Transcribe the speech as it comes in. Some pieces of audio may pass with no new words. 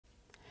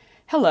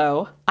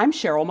Hello, I'm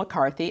Sheryl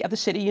McCarthy of the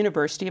City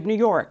University of New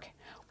York.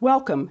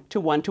 Welcome to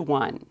One to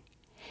One.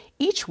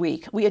 Each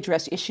week, we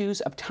address issues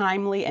of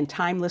timely and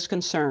timeless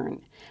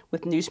concern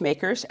with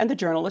newsmakers and the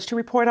journalists who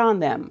report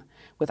on them,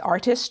 with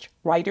artists,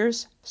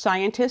 writers,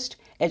 scientists,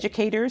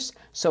 educators,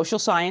 social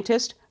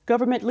scientists,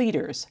 government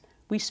leaders.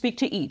 We speak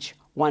to each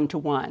one to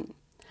one.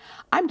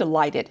 I'm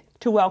delighted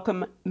to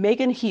welcome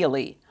Meghan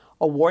Healey,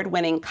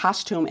 award-winning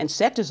costume and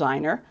set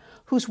designer,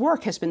 whose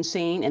work has been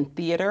seen in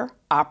theater,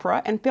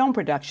 opera, and film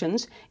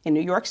productions in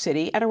New York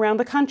City and around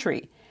the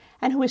country,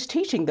 and who is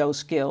teaching those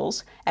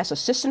skills as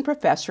assistant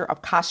professor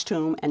of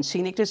costume and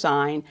scenic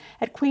design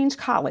at Queens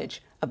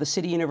College of the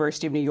City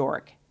University of New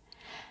York.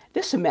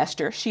 This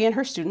semester, she and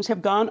her students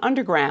have gone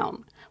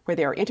underground, where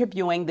they are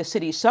interviewing the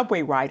city's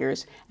subway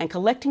riders and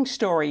collecting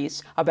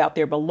stories about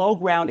their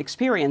below-ground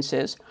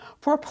experiences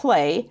for a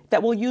play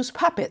that will use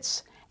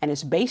puppets and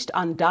is based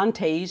on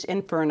Dante's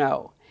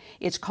Inferno.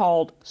 It's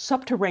called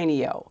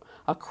Subterraneo,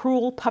 a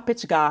cruel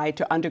puppet's guide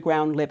to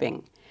underground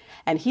living.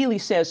 And Healey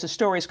says the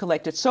stories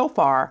collected so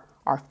far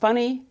are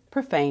funny,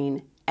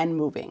 profane, and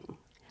moving.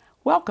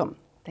 Welcome.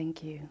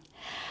 Thank you.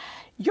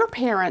 Your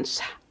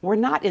parents were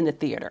not in the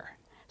theater.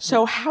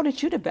 So how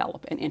did you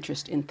develop an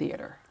interest in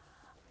theater?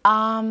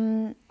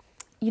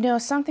 You know,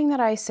 something that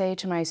I say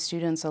to my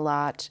students a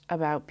lot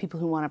about people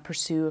who want to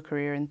pursue a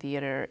career in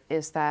theater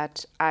is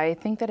that I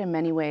think that in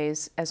many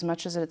ways, as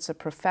much as it's a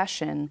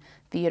profession,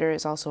 theater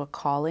is also a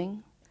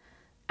calling,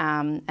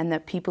 and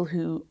that people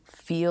who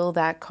feel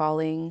that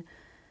calling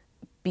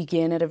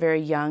begin at a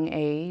very young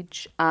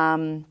age.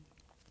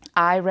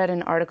 I read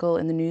an article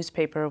in the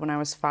newspaper when I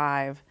was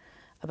 5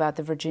 about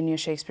the Virginia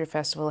Shakespeare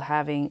Festival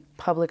having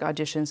public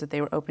auditions that they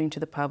were opening to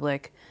the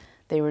public.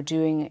 They were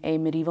doing a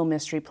medieval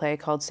mystery play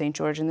called St.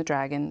 George and the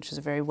Dragon, which is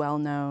a very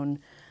well-known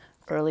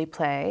early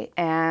play,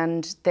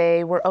 and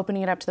they were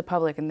opening it up to the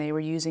public, and they were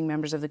using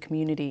members of the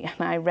community.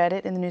 And I read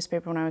it in the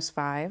newspaper when I was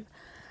 5.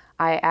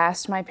 I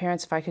asked my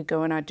parents if I could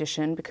go and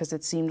audition because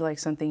it seemed like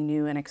something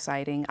new and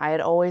exciting. I had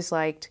always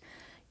liked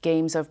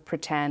games of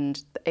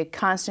pretend. A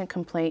constant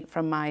complaint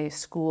from my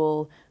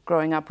school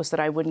growing up was that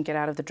I wouldn't get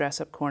out of the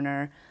dress-up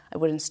corner. I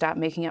wouldn't stop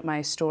making up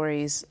my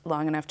stories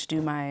long enough to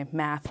do my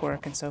math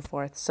work and so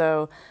forth.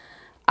 So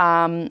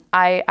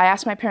I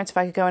asked my parents if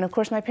I could go, and of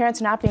course my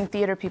parents, not being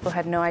theater people,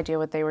 had no idea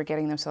what they were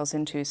getting themselves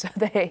into, so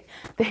they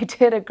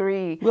did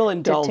agree We'll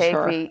indulge to take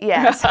her. me.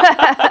 Yes.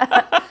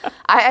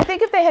 I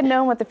think if they had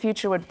known what the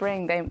future would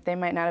bring, they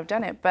might not have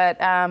done it. But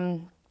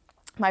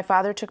my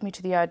father took me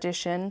to the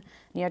audition, and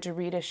he had to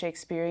read a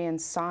Shakespearean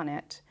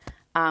sonnet,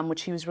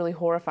 which he was really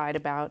horrified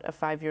about, a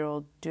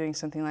 5-year-old doing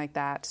something like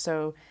that.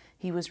 So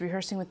he was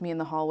rehearsing with me in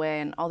the hallway,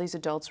 and all these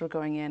adults were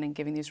going in and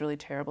giving these really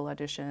terrible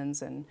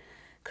auditions and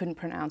couldn't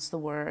pronounce the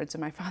words,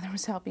 and my father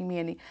was helping me,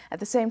 and at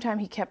the same time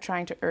he kept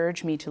trying to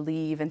urge me to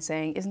leave and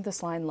saying, "Isn't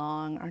this line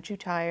long? Aren't you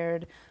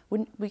tired?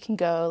 We can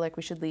go, like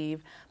we should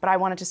leave." But I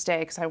wanted to stay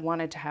because I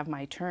wanted to have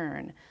my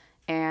turn.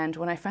 And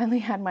when I finally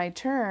had my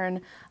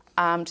turn,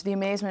 to the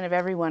amazement of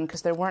everyone,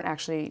 because there weren't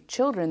actually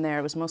children there,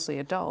 it was mostly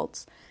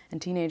adults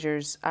and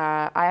teenagers,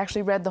 I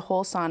actually read the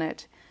whole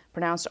sonnet,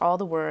 pronounced all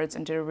the words,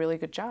 and did a really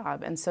good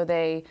job. And so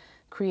they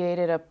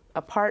created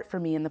a part for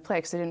me in the play,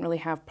 because they didn't really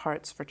have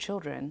parts for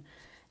children.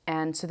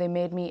 And so they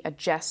made me a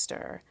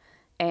jester.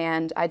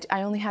 And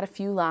I only had a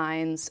few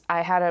lines.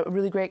 I had a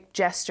really great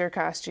jester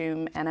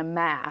costume and a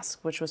mask,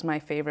 which was my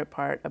favorite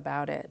part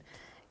about it.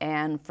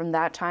 And from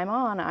that time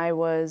on, I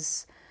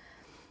was...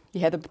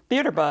 You had the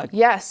theater bug.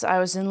 Yes, I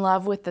was in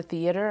love with the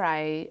theater.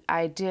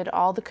 I did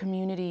all the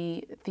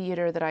community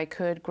theater that I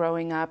could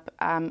growing up.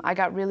 I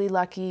got really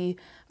lucky.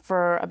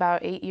 For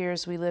about 8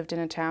 years, we lived in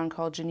a town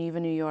called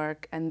Geneva, New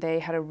York, and they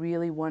had a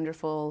really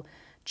wonderful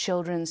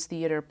children's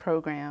theater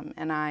program.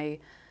 And I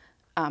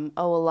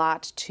owe a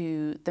lot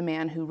to the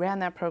man who ran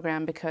that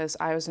program because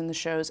I was in the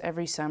shows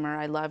every summer.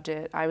 I loved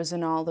it. I was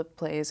in all the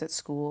plays at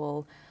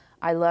school.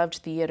 I loved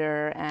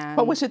theater. And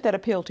What was it that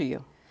appealed to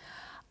you?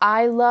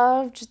 I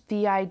loved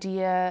the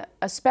idea,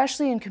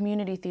 especially in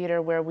community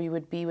theater where we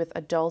would be with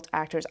adult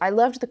actors. I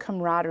loved the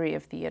camaraderie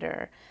of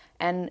theater.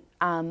 And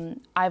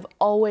I've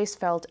always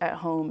felt at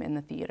home in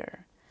the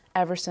theater,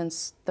 ever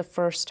since the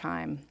first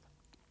time.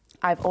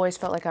 I've always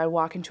felt like I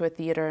walk into a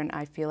theater and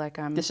I feel like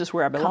I'm This is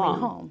where I belong.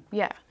 coming home.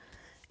 Yeah.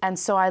 And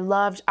so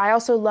I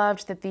also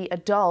loved that the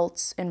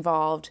adults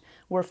involved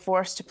were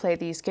forced to play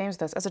these games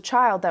with us. As a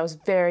child, that was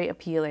very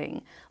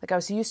appealing. Like I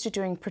was used to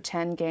doing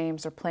pretend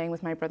games or playing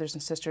with my brothers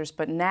and sisters,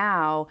 but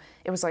now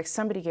it was like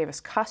somebody gave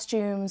us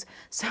costumes,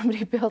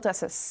 somebody built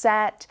us a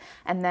set,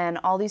 and then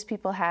all these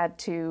people had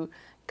to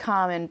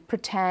come and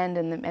pretend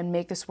and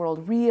make this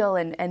world real,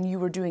 and you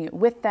were doing it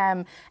with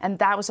them, and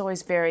that was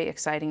always very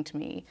exciting to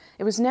me.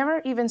 It was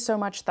never even so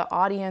much the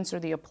audience or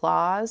the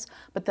applause,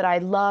 but that I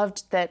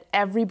loved that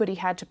everybody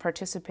had to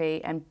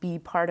participate and be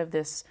part of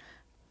this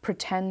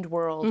pretend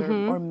world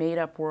or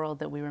made-up world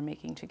that we were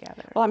making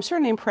together. Well, I'm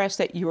certainly impressed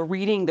that you were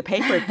reading the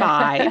paper at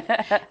 5,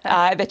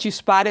 that you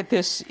spotted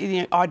this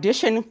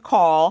audition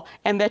call,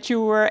 and that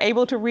you were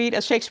able to read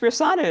a Shakespeare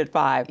sonnet at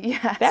 5.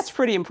 Yes. That's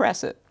pretty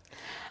impressive.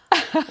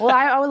 Well,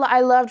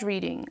 I loved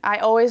reading. I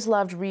always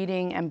loved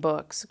reading and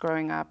books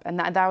growing up, and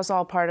that was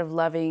all part of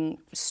loving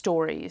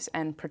stories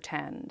and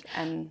pretend.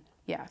 And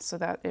yeah, so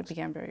that it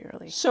began very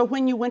early. So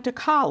when you went to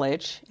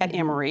college at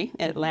Emory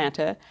in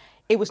Atlanta,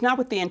 it was not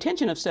with the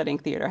intention of studying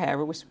theater,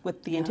 however, it was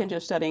with the intention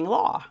of studying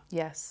law.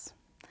 Yes.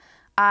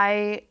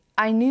 I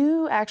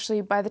knew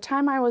actually by the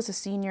time I was a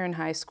senior in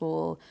high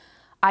school,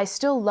 I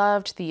still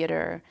loved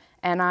theater,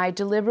 and I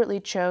deliberately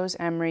chose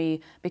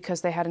Emory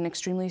because they had an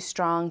extremely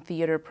strong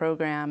theater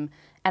program.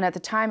 And at the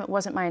time, it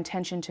wasn't my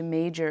intention to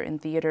major in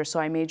theater, so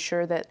I made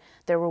sure that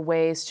there were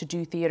ways to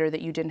do theater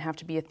that you didn't have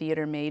to be a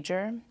theater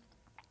major.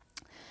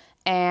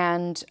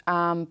 And,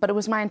 but it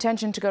was my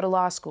intention to go to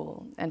law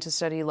school and to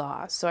study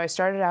law. So I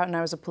started out and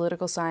I was a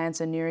political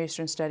science and Near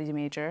Eastern studies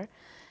major.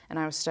 And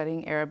I was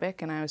studying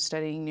Arabic and I was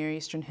studying Near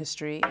Eastern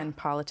history and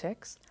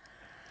politics.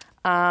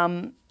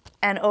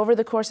 And over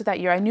the course of that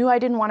year, I knew I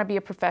didn't want to be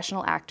a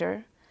professional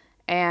actor.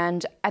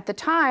 And at the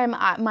time,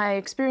 my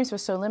experience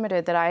was so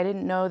limited that I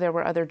didn't know there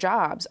were other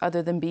jobs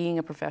other than being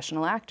a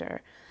professional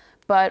actor.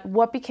 But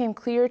what became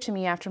clear to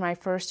me after my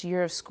first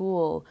year of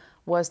school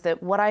was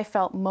that what I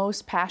felt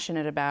most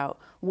passionate about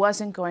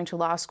wasn't going to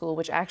law school,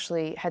 which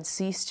actually had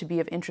ceased to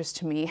be of interest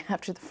to me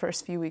after the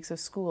first few weeks of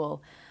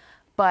school,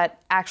 but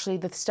actually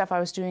the stuff I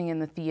was doing in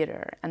the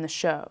theater and the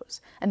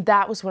shows. And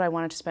that was what I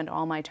wanted to spend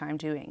all my time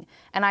doing.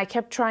 And I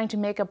kept trying to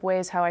make up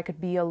ways how I could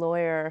be a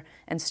lawyer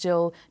and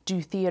still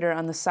do theater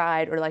on the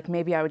side, or like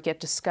maybe I would get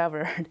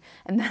discovered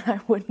and then I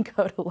wouldn't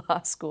go to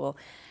law school.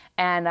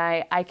 And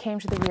I came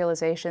to the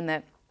realization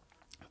that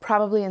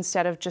probably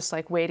instead of just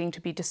like waiting to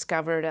be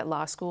discovered at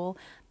law school,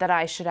 that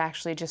I should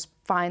actually just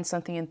find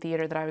something in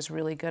theater that I was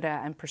really good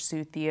at and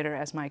pursue theater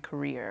as my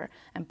career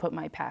and put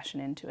my passion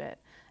into it.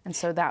 And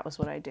so that was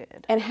what I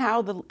did. And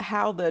how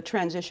the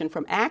transition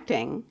from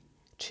acting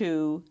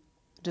to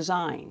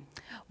design?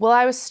 Well,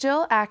 I was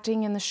still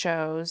acting in the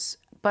shows,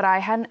 but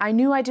I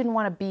knew I didn't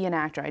want to be an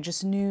actor. I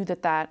just knew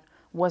that that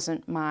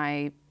wasn't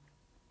my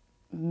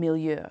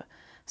milieu.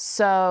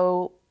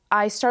 So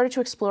I started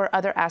to explore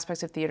other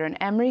aspects of theater, and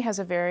Emory has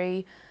a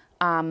very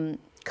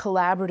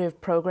collaborative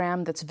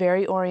program that's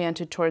very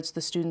oriented towards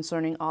the students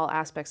learning all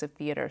aspects of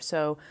theater.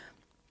 So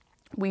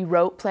we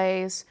wrote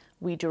plays,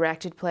 we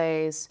directed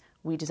plays,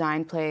 we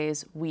designed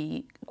plays,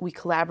 we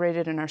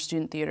collaborated in our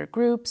student theater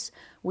groups,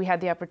 we had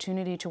the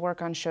opportunity to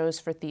work on shows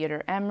for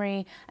Theater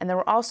Emory, and there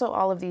were also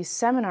all of these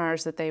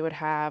seminars that they would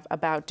have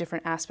about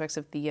different aspects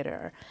of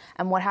theater.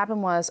 And what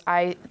happened was,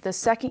 the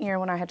second year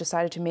when I had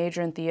decided to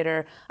major in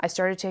theater, I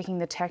started taking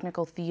the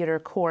technical theater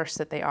course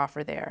that they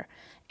offer there.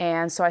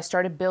 And so I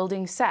started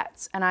building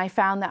sets, and I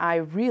found that I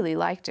really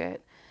liked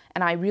it.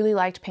 And I really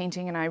liked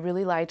painting, and I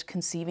really liked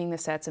conceiving the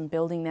sets and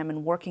building them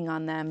and working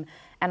on them.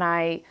 And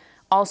I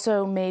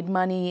also made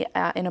money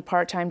in a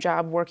part-time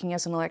job working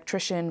as an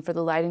electrician for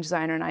the lighting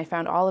designer, and I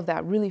found all of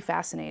that really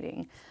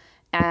fascinating.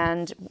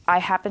 And I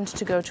happened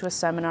to go to a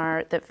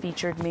seminar that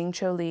featured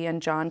Ming-Cho Lee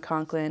and John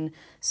Conklin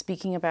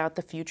speaking about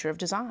the future of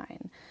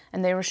design.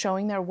 And they were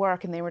showing their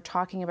work, and they were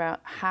talking about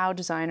how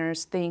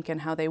designers think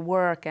and how they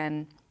work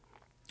and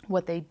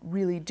what they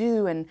really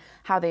do and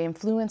how they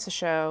influence a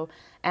show.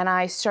 And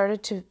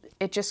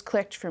it just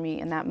clicked for me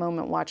in that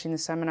moment watching the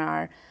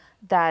seminar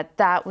that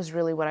that was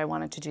really what I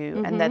wanted to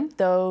do, and that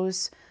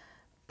those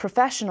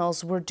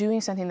professionals were doing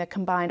something that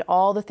combined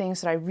all the things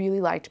that I really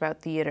liked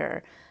about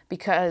theater,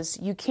 because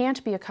you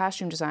can't be a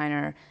costume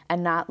designer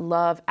and not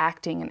love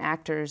acting and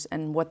actors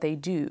and what they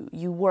do.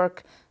 You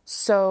work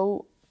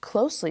so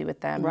closely with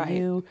them. Right.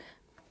 You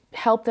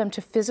help them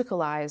to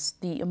physicalize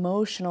the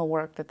emotional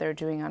work that they're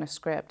doing on a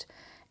script.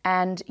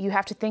 And you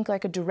have to think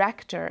like a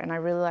director, and I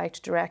really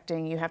liked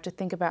directing. You have to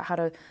think about how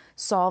to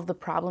solve the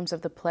problems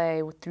of the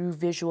play through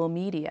visual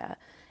media.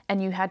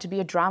 And you had to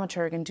be a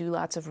dramaturg and do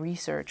lots of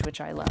research,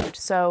 which I loved.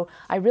 So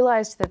I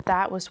realized that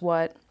that was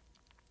what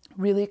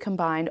really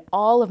combined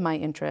all of my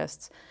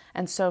interests.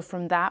 And so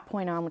from that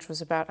point on, which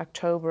was about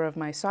October of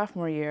my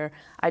sophomore year,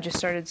 I just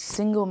started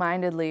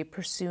single-mindedly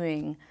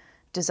pursuing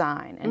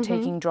design and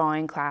taking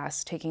drawing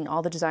class, taking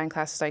all the design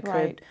classes I could,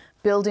 Right.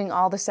 building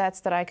all the sets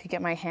that I could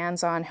get my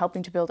hands on,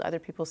 helping to build other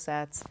people's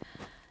sets,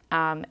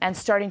 and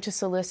starting to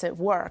solicit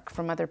work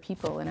from other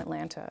people in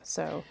Atlanta.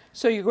 So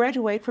you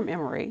graduate from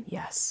Emory.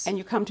 yes. And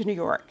you come to New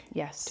York.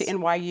 Yes. To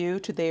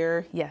NYU, to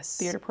their Yes.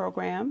 theater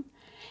program.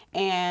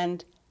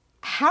 And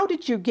how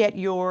did you get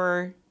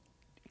your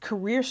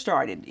career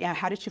started? Yeah,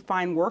 how did you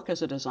find work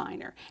as a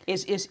designer?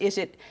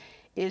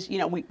 You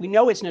know, we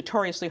know it's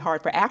notoriously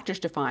hard for actors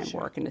to find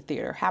work in the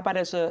theater. How about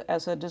as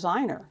a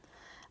designer?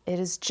 It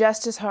is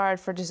just as hard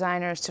for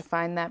designers to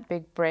find that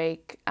big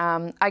break.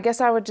 I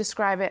guess I would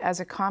describe it as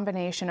a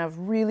combination of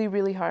really,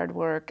 really hard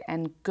work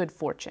and good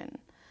fortune,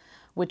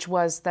 which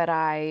was that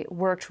I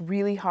worked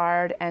really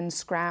hard and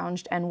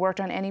scrounged and worked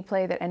on any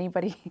play that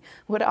anybody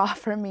would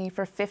offer me.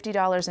 For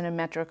 $50 in a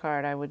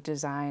MetroCard, I would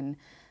design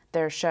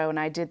their show. And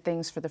I did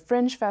things for the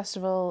Fringe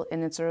Festival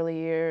in its early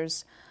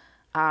years.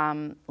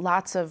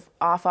 Lots of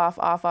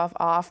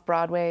off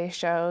Broadway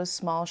shows,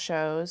 small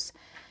shows.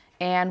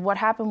 And what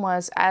happened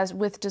was, as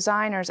with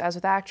designers, as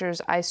with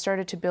actors, I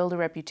started to build a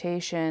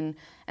reputation.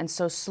 And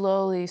so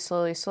slowly,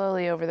 slowly,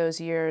 slowly over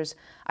those years,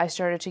 I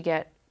started to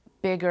get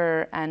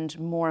bigger and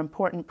more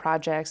important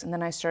projects. And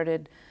then I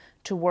started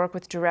to work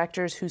with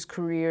directors whose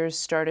careers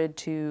started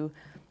to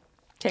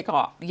take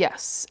off.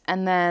 Yes.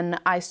 And then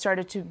I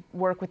started to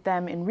work with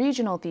them in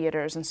regional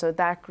theaters. And so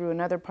that grew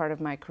another part of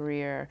my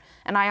career.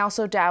 And I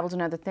also dabbled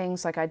in other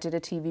things, like I did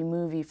a TV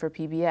movie for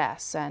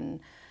PBS.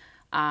 And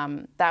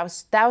that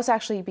was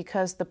actually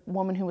because the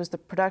woman who was the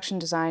production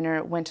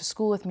designer went to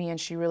school with me, and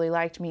she really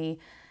liked me,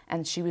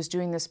 and she was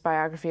doing this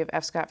biography of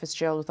F. Scott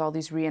Fitzgerald with all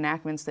these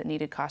reenactments that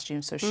needed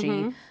costumes, so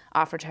she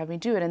offered to have me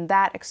do it, and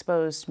that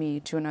exposed me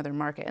to another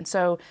market. And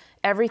so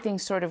everything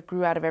sort of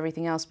grew out of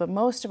everything else, but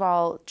most of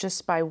all,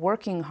 just by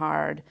working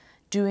hard,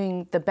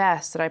 doing the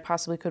best that I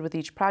possibly could with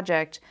each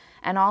project,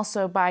 and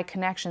also by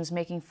connections,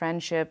 making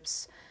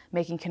friendships,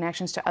 making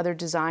connections to other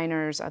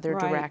designers, other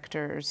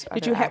directors,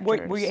 did you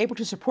actors. Were you able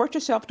to support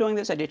yourself doing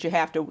this, or did you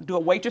have to do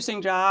a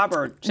waitressing job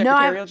or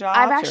secretarial job?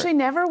 I've actually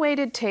never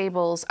waited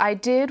tables. I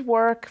did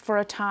work for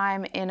a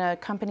time in a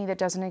company that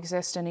doesn't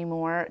exist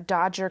anymore,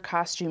 Dodger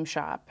Costume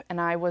Shop,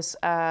 and I was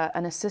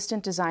an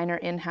assistant designer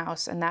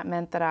in-house, and that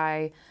meant that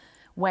I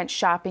went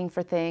shopping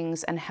for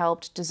things and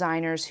helped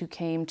designers who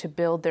came to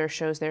build their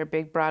shows, their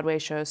big Broadway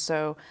shows.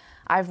 So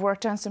I've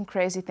worked on some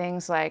crazy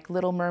things like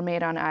Little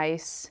Mermaid on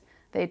Ice.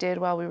 They did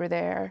while we were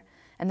there.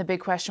 And the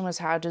big question was,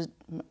 how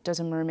does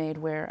a mermaid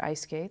wear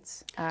ice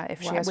skates?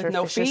 If she has with her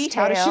no fish's feet,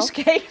 tail. how does she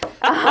skate?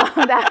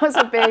 That was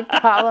a big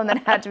problem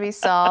that had to be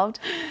solved.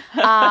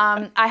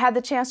 I had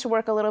the chance to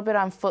work a little bit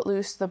on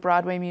Footloose, the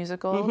Broadway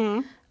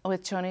musical,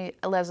 with Tony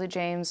Leslie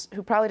James,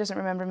 who probably doesn't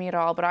remember me at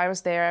all, but I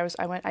was there.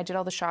 I did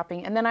all the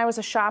shopping. And then I was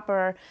a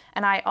shopper,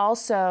 and I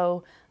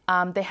also,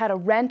 they had a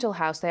rental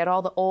house. They had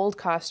all the old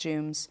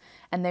costumes,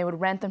 and they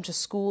would rent them to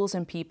schools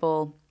and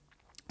people.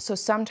 So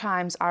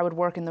sometimes I would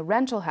work in the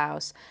rental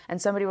house,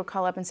 and somebody would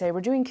call up and say, we're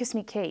doing Kiss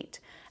Me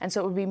Kate. And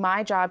so it would be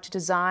my job to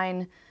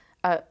design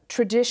a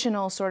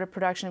traditional sort of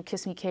production of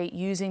Kiss Me Kate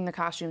using the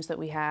costumes that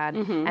we had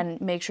and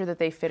make sure that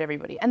they fit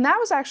everybody. And that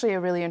was actually a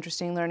really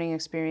interesting learning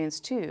experience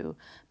too,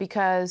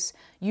 because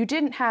you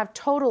didn't have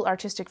total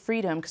artistic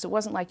freedom, because it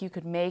wasn't like you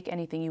could make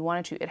anything you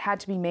wanted to. It had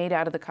to be made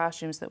out of the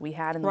costumes that we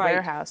had in the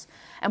warehouse.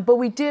 But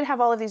we did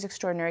have all of these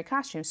extraordinary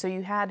costumes. So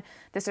you had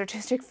this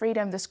artistic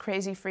freedom, this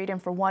crazy freedom.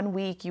 For 1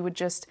 week, you would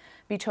just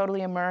be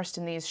totally immersed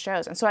in these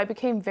shows. And so I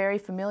became very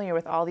familiar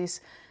with all these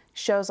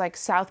shows, like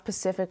South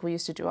Pacific we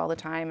used to do all the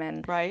time,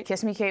 and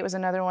Kiss Me Kate was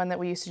another one that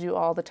we used to do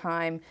all the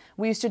time.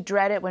 We used to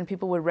dread it when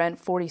people would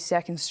rent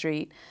 42nd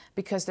Street,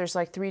 because there's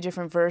like 3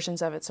 different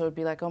versions of it, so it would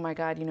be like, oh my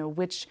God, you know,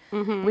 which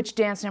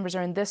dance numbers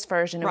are in this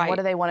version, and what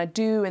do they want to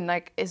do, and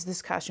like, is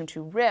this costume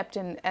too ripped?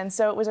 And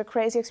so it was a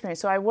crazy experience.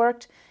 So I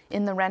worked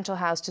in the rental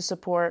house to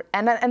support,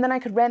 and then I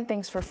could rent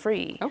things for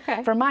free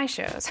for my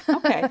shows.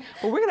 Okay,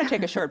 well, we're going to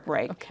take a short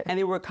break, and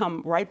then we'll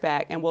come right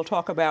back, and we'll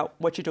talk about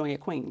what you're doing at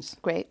Queens.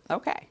 Great.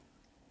 Okay.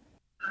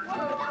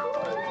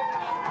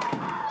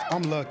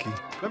 I'm lucky.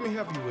 Let me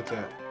help you with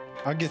that.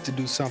 I get to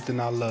do something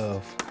I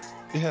love.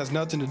 It has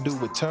nothing to do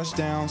with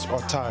touchdowns or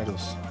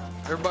titles.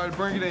 Everybody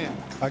bring it in.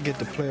 I get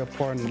to play a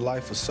part in the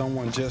life of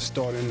someone just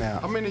starting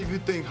out. How many of you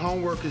think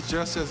homework is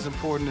just as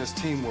important as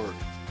teamwork?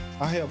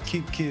 I help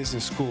keep kids in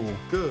school.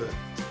 Good.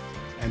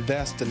 And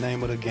that's the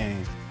name of the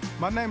game.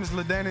 My name is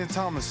LaDainian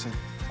Thomason.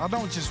 I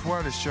don't just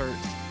wear the shirt,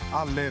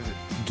 I live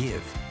it.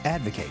 Give,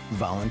 advocate,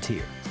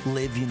 volunteer.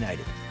 Live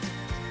United.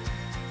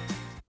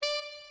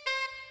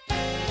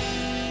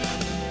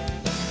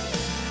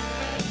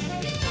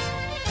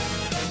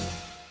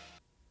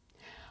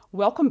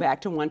 Welcome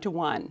back to One to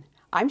One.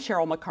 I'm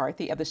Sheryl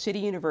McCarthy of the City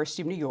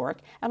University of New York,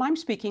 and I'm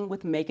speaking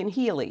with Meghan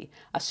Healey,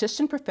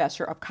 Assistant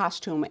Professor of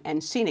Costume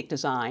and Scenic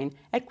Design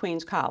at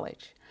Queens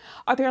College.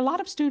 Are there a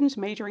lot of students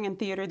majoring in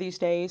theater these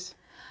days?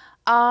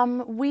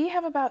 We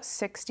have about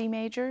 60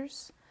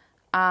 majors,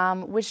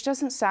 which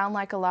doesn't sound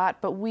like a lot,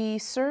 but we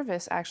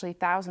service actually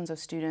thousands of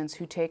students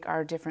who take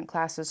our different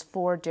classes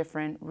for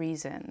different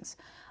reasons.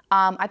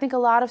 I think a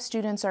lot of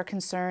students are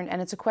concerned, and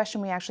it's a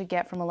question we actually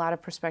get from a lot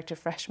of prospective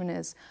freshmen,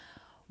 is,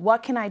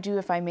 what can I do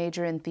if I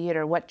major in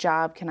theater? What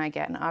job can I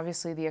get? And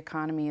obviously the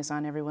economy is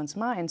on everyone's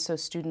mind, so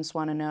students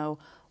want to know,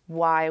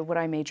 why would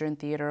I major in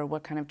theater, or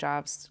what kind of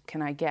jobs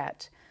can I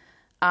get?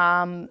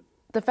 The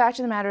fact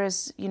of the matter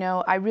is, you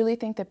know, I really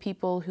think that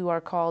people who are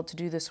called to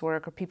do this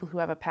work, or people who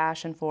have a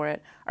passion for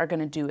it, are going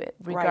to do it,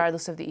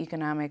 regardless of the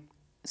economic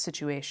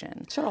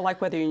situation. Sort of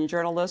like whether you're in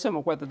journalism,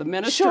 or whether the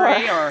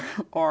ministry,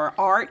 or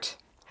art.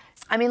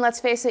 I mean, let's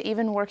face it,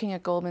 even working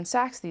at Goldman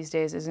Sachs these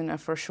days isn't a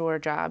for sure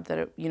job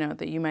that,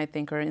 that you might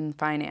think are in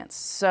finance.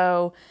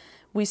 So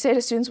we say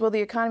to students, well,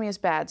 the economy is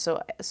bad,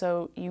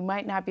 so you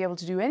might not be able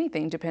to do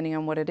anything depending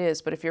on what it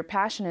is, but if your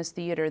passion is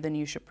theater, then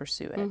you should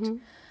pursue it.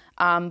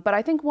 But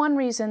I think one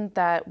reason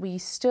that we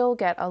still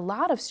get a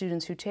lot of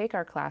students who take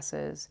our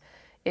classes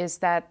is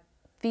that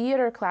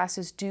theater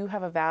classes do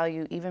have a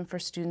value even for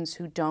students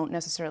who don't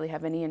necessarily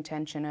have any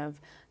intention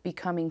of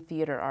becoming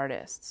theater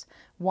artists.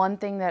 One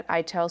thing that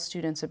I tell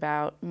students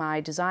about my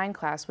design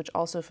class, which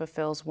also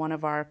fulfills one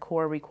of our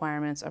core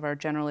requirements of our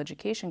general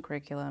education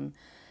curriculum,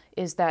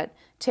 is that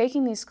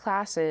taking these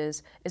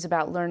classes is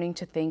about learning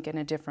to think in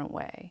a different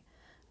way.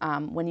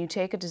 When you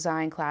take a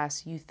design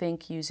class, you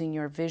think using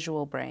your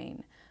visual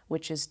brain,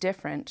 which is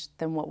different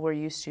than what we're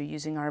used to,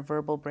 using our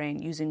verbal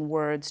brain, using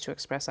words to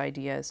express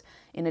ideas.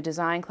 In a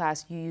design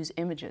class, you use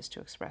images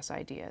to express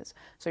ideas.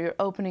 So you're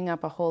opening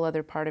up a whole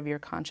other part of your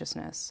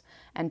consciousness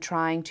and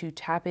trying to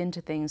tap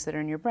into things that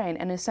are in your brain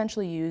and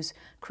essentially use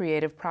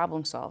creative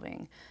problem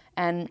solving.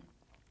 And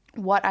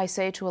what I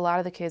say to a lot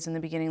of the kids in the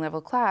beginning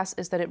level class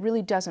is that it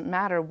really doesn't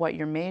matter what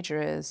your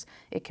major is.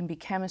 It can be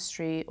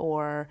chemistry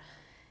or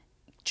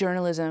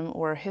journalism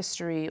or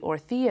history or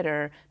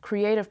theater.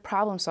 Creative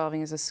problem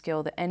solving is a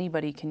skill that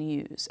anybody can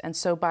use. And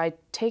so by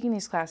taking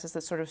these classes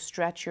that sort of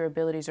stretch your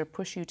abilities or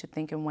push you to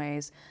think in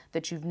ways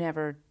that you've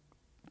never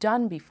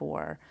done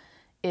before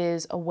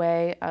is a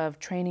way of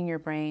training your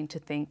brain to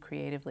think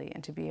creatively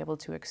and to be able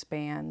to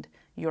expand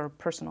your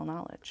personal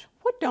knowledge.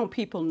 What don't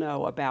people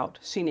know about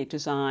scenic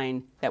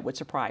design that would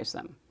surprise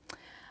them?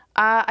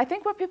 I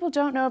think what people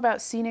don't know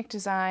about scenic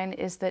design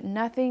is that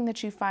nothing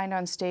that you find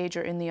on stage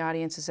or in the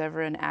audience is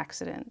ever an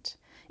accident.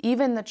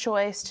 Even the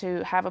choice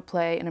to have a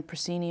play in a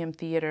proscenium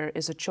theater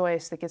is a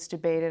choice that gets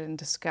debated and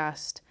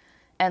discussed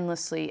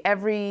endlessly.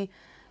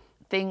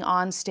 Everything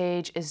on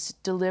stage is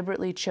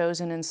deliberately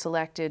chosen and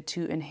selected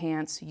to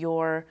enhance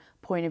your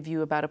point of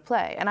view about a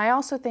play. And I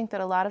also think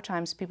that a lot of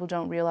times people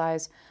don't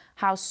realize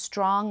how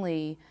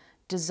strongly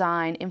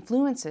design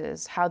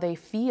influences how they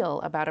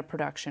feel about a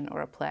production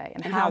or a play.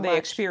 And how they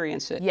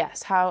experience it.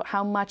 Yes,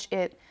 how much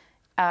it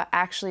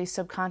actually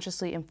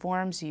subconsciously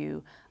informs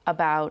you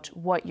about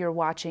what you're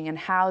watching and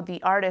how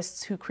the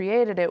artists who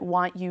created it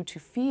want you to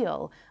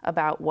feel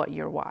about what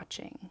you're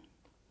watching.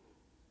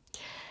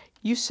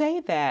 You say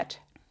that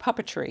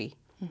puppetry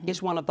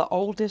is one of the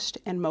oldest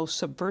and most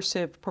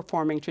subversive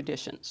performing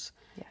traditions.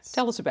 Yes.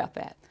 Tell us about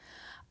that.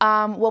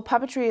 Well,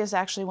 puppetry is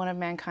actually one of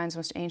mankind's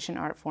most ancient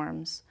art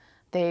forms.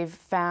 They've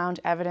found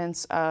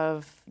evidence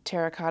of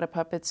terracotta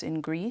puppets in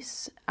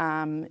Greece,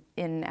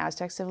 in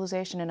Aztec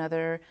civilization and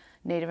other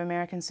Native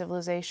American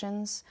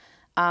civilizations.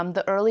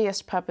 The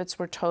earliest puppets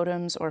were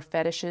totems or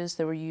fetishes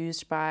that were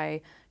used by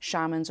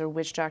shamans or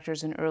witch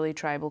doctors in early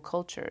tribal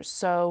cultures.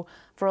 So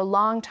for a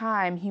long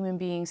time, human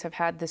beings have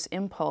had this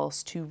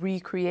impulse to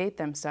recreate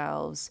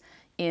themselves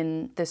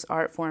in this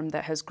art form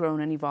that has grown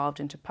and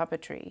evolved into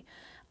puppetry.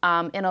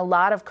 In a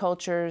lot of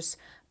cultures,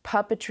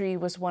 puppetry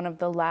was one of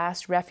the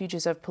last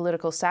refuges of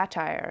political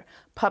satire.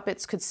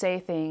 Puppets could say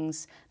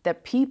things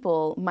that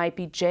people might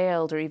be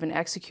jailed or even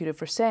executed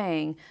for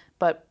saying,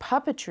 but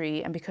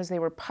puppetry, and because they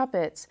were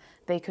puppets,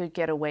 they could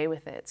get away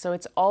with it. So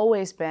it's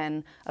always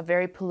been a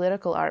very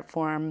political art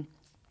form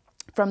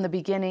from the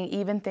beginning,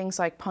 even things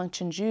like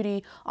Punch and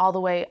Judy, all the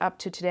way up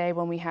to today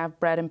when we have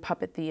bread and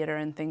puppet theater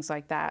and things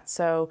like that.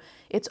 So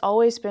it's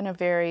always been a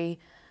very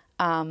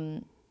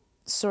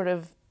sort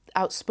of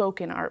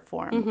outspoken art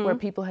form where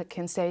people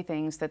can say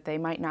things that they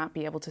might not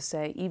be able to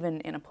say even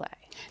in a play.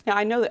 Now,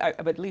 I know that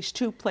of at least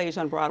 2 plays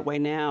on Broadway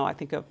now. I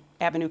think of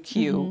Avenue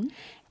Q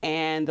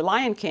and The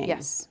Lion King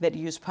that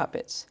use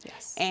puppets.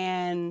 Yes.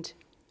 And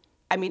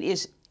I mean,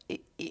 is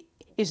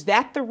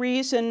that the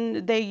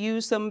reason they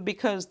use them,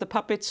 because the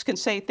puppets can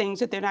say things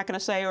that they're not going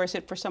to say, or is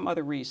it for some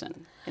other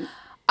reason?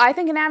 I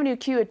think in Avenue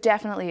Q it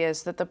definitely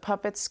is, that the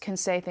puppets can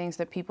say things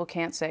that people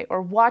can't say.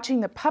 Or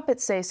watching the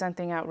puppets say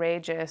something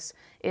outrageous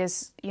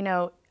is, you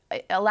know,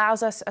 it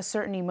allows us a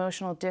certain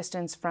emotional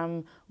distance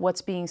from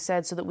what's being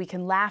said so that we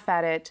can laugh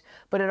at it,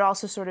 but it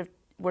also sort of,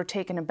 we're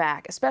taken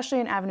aback, especially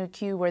in Avenue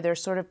Q, where they're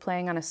sort of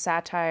playing on a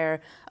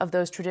satire of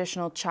those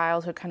traditional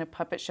childhood kind of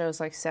puppet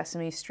shows like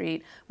Sesame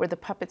Street, where the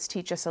puppets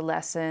teach us a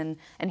lesson,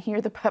 and here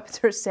the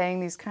puppets are saying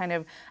these kind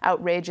of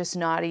outrageous,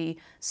 naughty,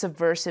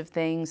 subversive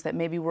things that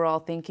maybe we're all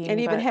thinking. And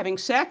even having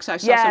sex. I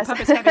saw some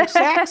puppets having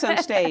sex on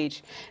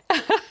stage.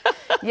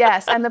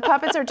 Yes, and the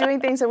puppets are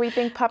doing things that we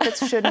think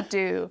puppets shouldn't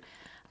do.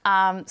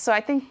 So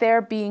I think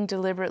they're being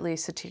deliberately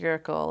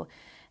satirical.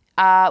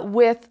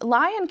 With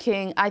Lion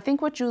King, I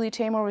think what Julie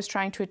Taymor was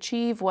trying to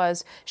achieve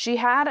was she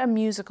had a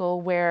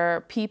musical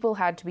where people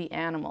had to be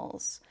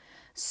animals.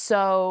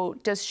 So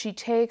does she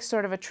take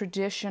sort of a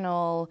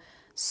traditional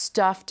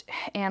stuffed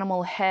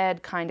animal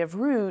head kind of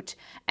route?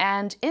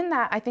 And in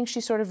that, I think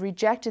she sort of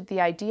rejected the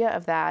idea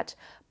of that,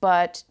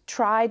 but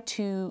tried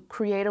to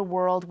create a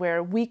world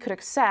where we could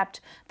accept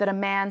that a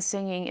man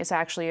singing is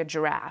actually a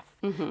giraffe.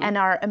 And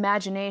our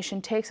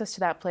imagination takes us to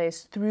that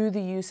place through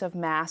the use of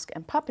mask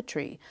and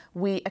puppetry.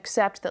 We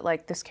accept that,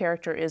 like, this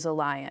character is a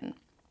lion.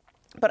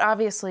 But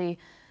obviously,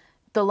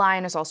 the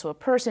lion is also a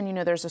person. You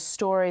know, there's a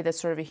story that's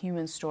sort of a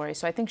human story.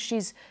 So I think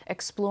she's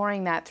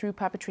exploring that through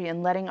puppetry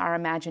and letting our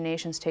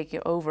imaginations take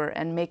it over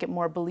and make it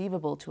more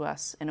believable to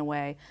us in a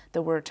way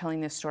that we're telling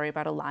this story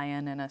about a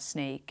lion and a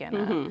snake and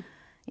a,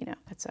 you know,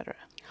 etc.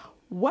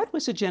 What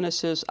was the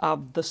genesis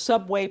of the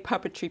subway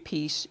puppetry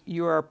piece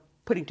you're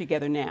putting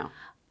together now?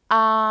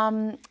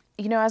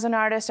 You know, as an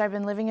artist, I've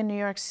been living in New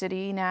York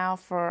City now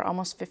for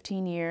almost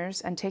 15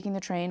 years, and taking the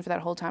train for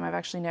that whole time. I've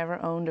actually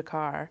never owned a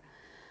car.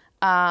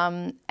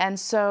 And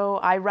so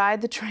I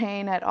ride the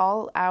train at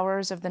all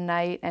hours of the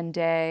night and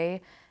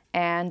day.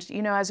 And,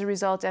 you know, as a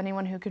result,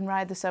 anyone who can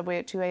ride the subway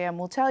at 2 a.m.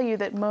 will tell you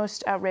that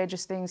most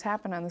outrageous things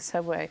happen on the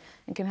subway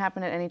and can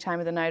happen at any time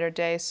of the night or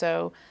day.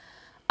 So,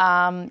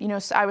 you know,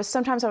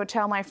 sometimes I would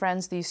tell my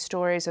friends these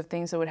stories of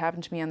things that would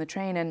happen to me on the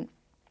train. And,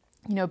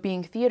 you know,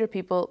 being theater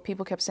people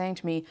kept saying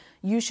to me,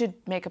 you should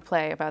make a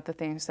play about the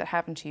things that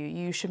happen to you.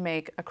 You should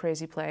make a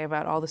crazy play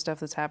about all the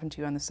stuff that's happened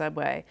to you on the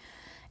subway.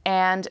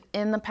 And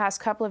in the past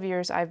couple of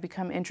years, I've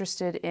become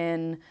interested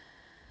in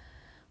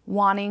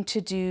wanting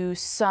to do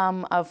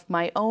some of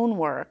my own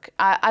work.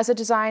 As a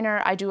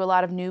designer, I do a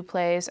lot of new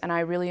plays, and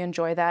I really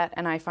enjoy that,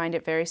 and I find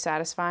it very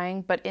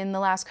satisfying. But in the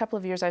last couple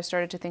of years, I've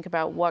started to think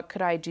about what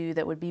could I do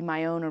that would be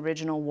my own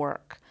original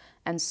work.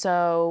 And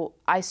so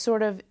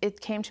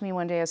it came to me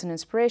one day as an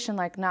inspiration,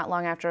 like not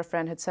long after a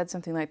friend had said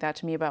something like that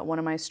to me about one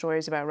of my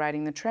stories about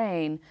riding the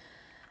train.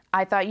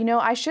 I thought, you know,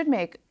 I should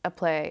make a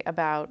play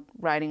about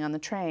riding on the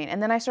train.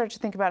 And then I started to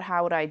think about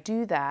how would I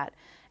do that,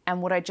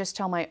 and would I just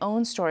tell my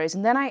own stories?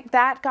 And then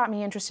that got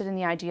me interested in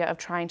the idea of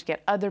trying to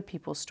get other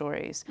people's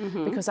stories,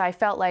 because I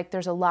felt like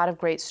there's a lot of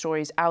great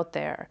stories out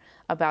there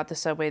about the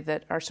subway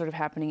that are sort of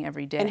happening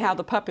every day. And how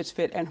the puppets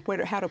fit, and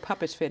how do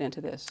puppets fit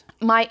into this?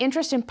 My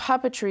interest in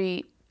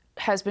puppetry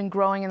has been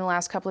growing in the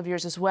last couple of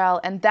years as well,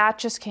 and that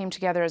just came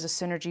together as a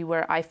synergy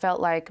where I felt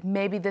like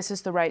maybe this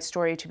is the right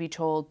story to be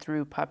told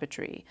through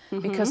puppetry,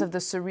 because of the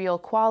surreal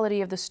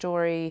quality of the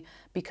story,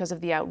 because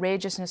of the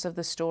outrageousness of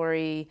the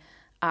story,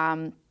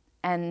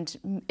 and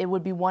it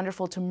would be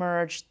wonderful to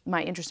merge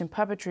my interest in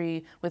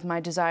puppetry with my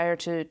desire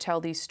to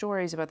tell these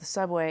stories about the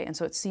subway, and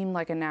so it seemed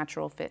like a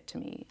natural fit to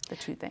me, the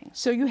two things.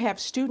 So you have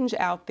students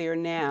out there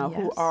now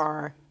who Yes.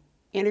 are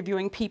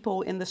interviewing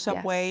people in the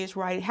subways, Yes.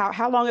 right?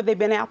 How long have they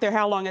been out there?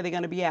 How long are they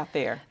going to be out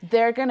there?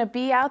 They're going to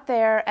be out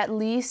there at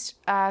least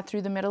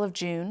through the middle of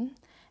June,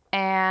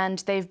 and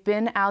they've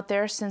been out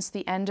there since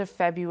the end of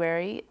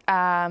February.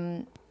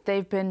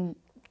 They've been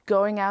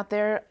going out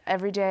there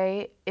every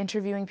day,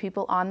 interviewing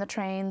people on the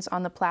trains,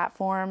 on the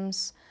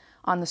platforms,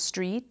 on the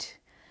street,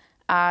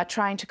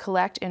 trying to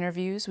collect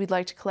interviews. We'd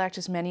like to collect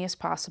as many as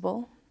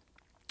possible.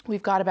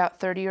 We've got about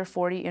 30 or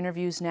 40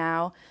 interviews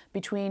now.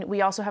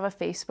 We also have a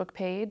Facebook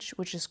page,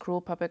 which is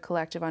Cruel Puppet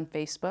Collective on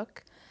Facebook.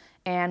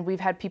 And we've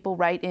had people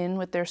write in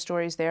with their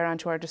stories there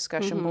onto our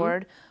discussion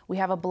board. We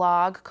have a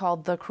blog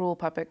called The Cruel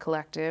Puppet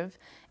Collective.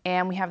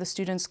 And we have the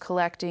students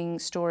collecting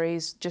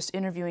stories, just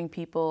interviewing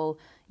people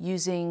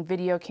using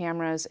video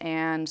cameras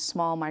and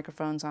small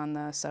microphones on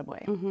the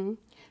subway.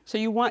 So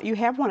you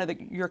have one of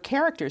your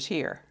characters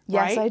here,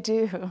 Yes, right? I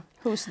do.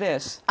 Who's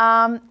this?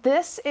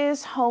 This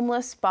is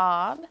Homeless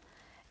Bob.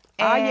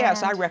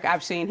 Yes,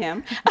 I've seen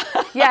him.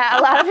 Yeah,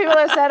 a lot of people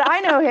have said,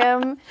 I know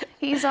him.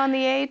 He's on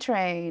the A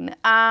train.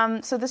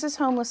 So this is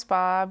Homeless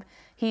Bob.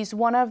 He's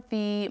one of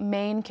the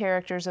main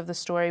characters of the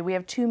story. We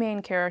have two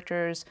main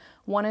characters.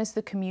 One is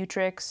the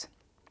commutrix,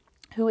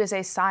 who is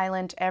a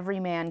silent,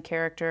 everyman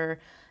character.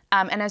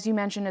 And as you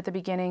mentioned at the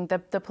beginning,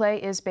 the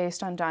play is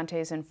based on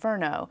Dante's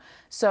Inferno.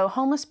 So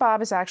Homeless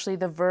Bob is actually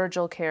the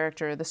Virgil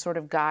character, the sort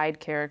of guide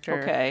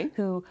character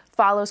who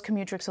follows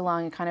commutrix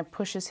along and kind of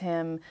pushes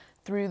him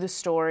through the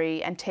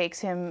story and takes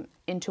him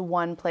into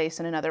one place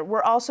and another.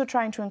 We're also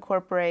trying to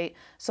incorporate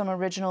some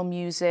original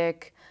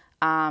music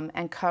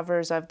and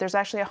covers of. There's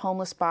actually a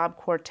Homeless Bob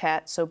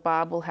quartet, so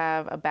Bob will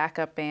have a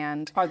backup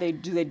band. Do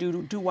they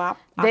do doo-wop?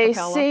 They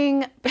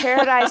sing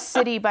Paradise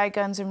City by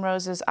Guns N'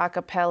 Roses a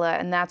cappella,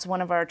 and that's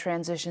one of our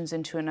transitions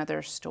into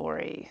another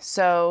story.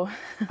 So,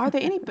 are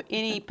there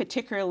any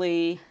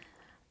particularly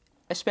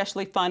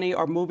especially funny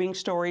or moving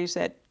stories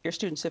that your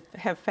students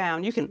have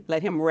found? You can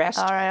let him rest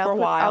for a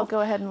while. I'll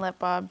go ahead and let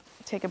Bob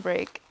take a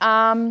break.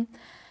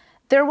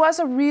 There was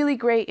a really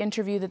great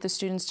interview that the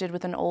students did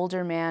with an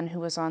older man who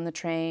was on the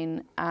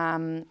train,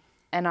 and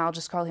I'll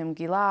just call him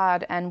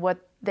Gilad, and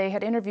what they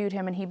had interviewed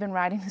him, and he'd been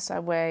riding the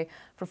subway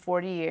for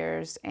 40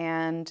 years,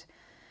 and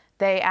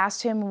they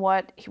asked him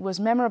what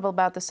was memorable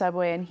about the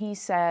subway, and he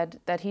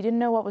said that he didn't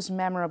know what was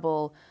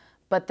memorable,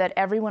 but that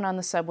everyone on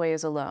the subway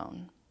is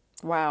alone.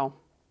 Wow.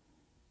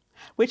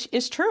 Which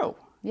is true.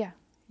 Yeah.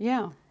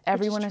 Yeah.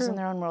 Everyone is in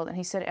their own world. And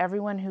he said,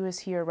 everyone who is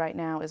here right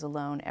now is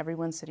alone.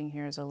 Everyone sitting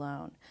here is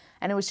alone.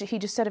 And he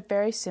just said it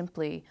very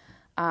simply.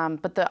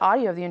 But the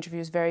audio of the interview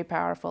is very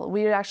powerful.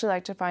 We'd actually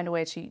like to find a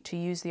way to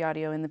use the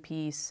audio in the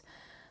piece.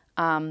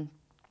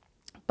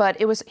 But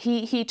it was,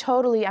 he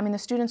totally, I mean, the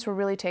students were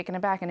really taken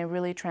aback, and it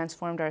really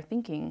transformed our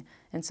thinking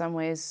in some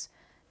ways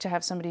to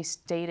have somebody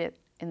state it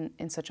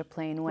in such a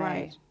plain way.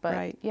 Right, but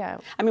right. Yeah.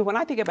 I mean, when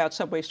I think about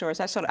subway stories,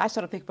 I sort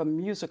of think of a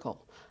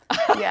musical.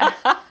 Yeah.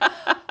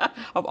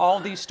 Of all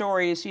these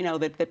stories, you know,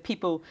 that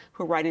people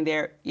who are writing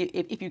there,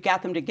 if you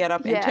got them to get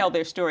up and Yeah. tell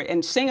their story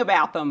and sing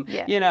about them,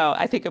 Yeah. you know,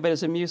 I think of it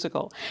as a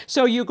musical.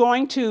 So you're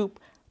going to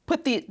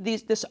put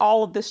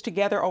all of this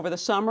together over the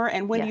summer,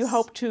 and when do you Yes.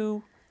 hope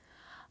to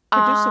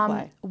produce a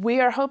play? We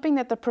are hoping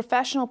that the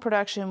professional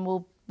production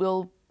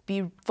will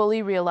be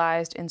fully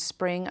realized in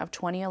spring of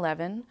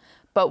 2011.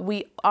 But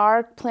we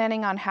are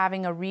planning on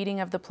having a reading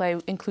of the play,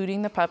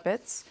 including the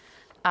puppets,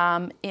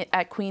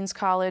 at Queens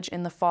College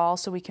in the fall,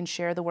 so we can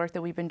share the work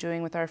that we've been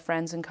doing with our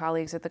friends and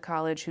colleagues at the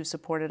college who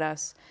supported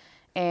us.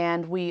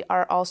 And we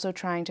are also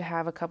trying to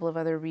have a couple of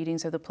other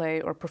readings of the play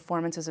or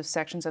performances of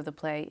sections of the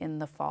play in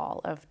the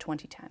fall of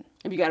 2010.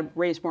 And you got to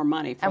raise more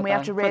money for and we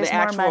have to raise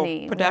more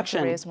money.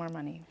 Production. We have to raise more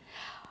money.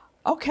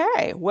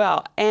 Okay,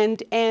 well,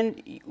 and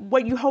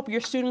what you hope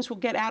your students will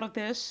get out of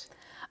this?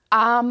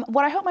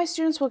 What I hope my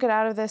students will get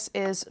out of this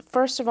is,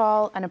 first of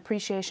all, an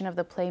appreciation of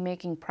the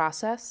playmaking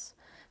process.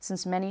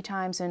 Since many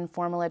times in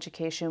formal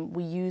education,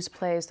 we use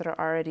plays that are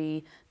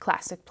already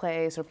classic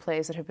plays or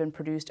plays that have been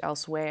produced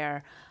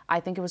elsewhere. I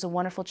think it was a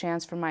wonderful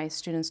chance for my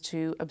students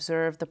to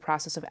observe the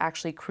process of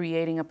actually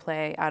creating a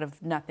play out of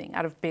nothing,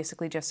 out of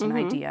basically just an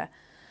idea.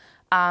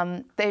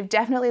 They've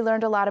definitely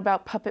learned a lot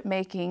about puppet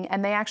making,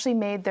 and they actually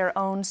made their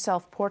own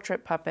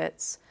self-portrait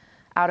puppets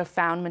out of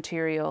found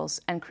materials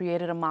and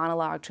created a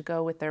monologue to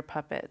go with their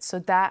puppets. So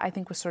that, I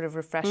think, was sort of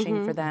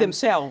refreshing for them.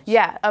 Themselves?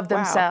 Yeah, of Wow.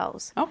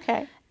 themselves.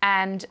 Okay.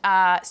 And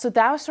so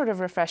that was sort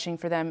of refreshing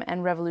for them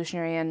and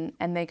revolutionary,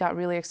 and they got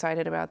really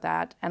excited about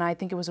that. And I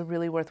think it was a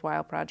really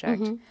worthwhile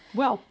project.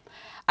 Well,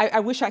 I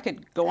wish I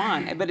could go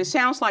on, but it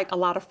sounds like a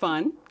lot of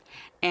fun.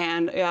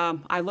 And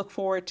I look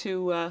forward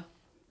to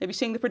maybe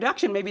seeing the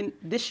production, maybe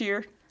this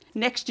year,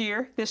 next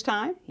year, this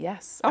time.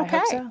 Yes, Okay. I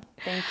hope so.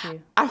 Thank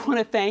you. I want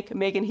to thank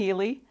Meghan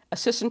Healey,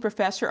 Assistant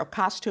Professor of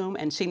Costume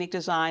and Scenic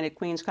Design at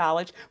Queens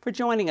College, for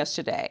joining us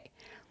today.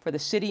 For the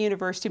City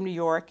University of New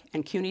York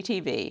and CUNY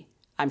TV,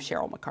 I'm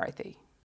Sheryl McCarthy.